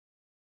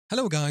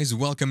Hello guys,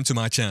 welcome to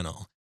my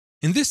channel.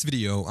 In this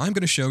video, I'm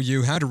going to show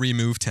you how to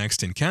remove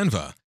text in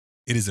Canva.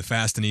 It is a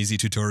fast and easy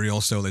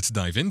tutorial, so let's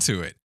dive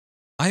into it.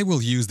 I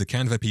will use the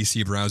Canva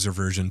PC browser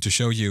version to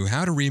show you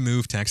how to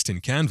remove text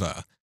in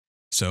Canva.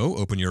 So,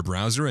 open your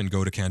browser and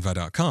go to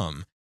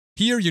canva.com.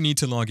 Here you need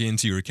to log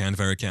into your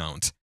Canva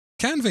account.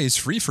 Canva is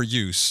free for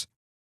use,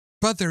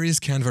 but there is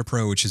Canva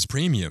Pro, which is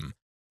premium.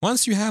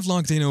 Once you have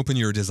logged in, open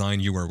your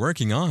design you are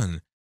working on.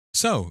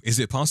 So, is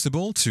it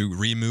possible to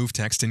remove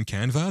text in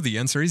Canva? The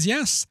answer is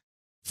yes.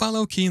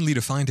 Follow keenly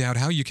to find out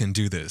how you can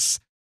do this.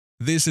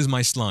 This is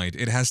my slide.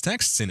 It has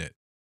texts in it.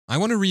 I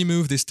want to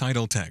remove this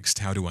title text.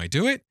 How do I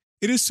do it?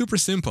 It is super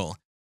simple.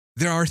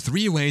 There are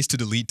 3 ways to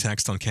delete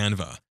text on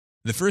Canva.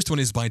 The first one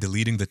is by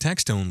deleting the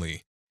text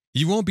only.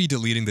 You won't be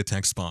deleting the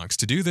text box.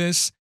 To do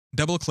this,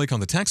 double-click on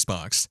the text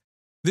box.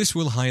 This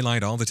will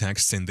highlight all the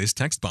texts in this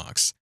text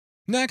box.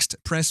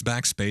 Next, press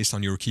backspace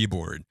on your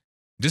keyboard.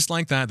 Just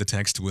like that, the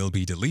text will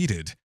be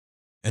deleted.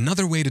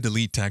 Another way to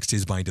delete text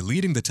is by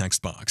deleting the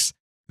text box.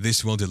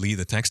 This will delete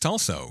the text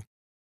also.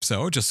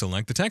 So just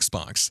select the text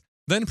box,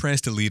 then press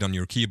delete on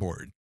your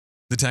keyboard.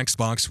 The text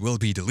box will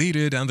be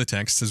deleted and the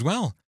text as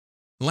well.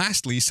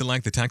 Lastly,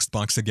 select the text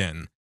box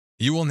again.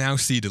 You will now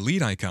see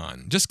delete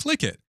icon. Just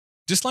click it.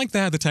 Just like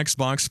that, the text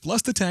box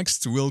plus the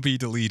text will be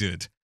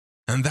deleted.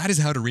 And that is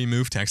how to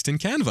remove text in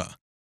Canva.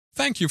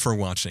 Thank you for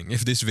watching.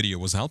 If this video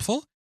was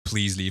helpful,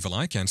 please leave a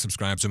like and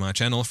subscribe to my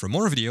channel for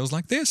more videos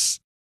like this.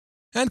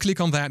 And click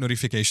on that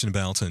notification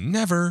bell to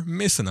never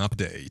miss an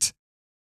update.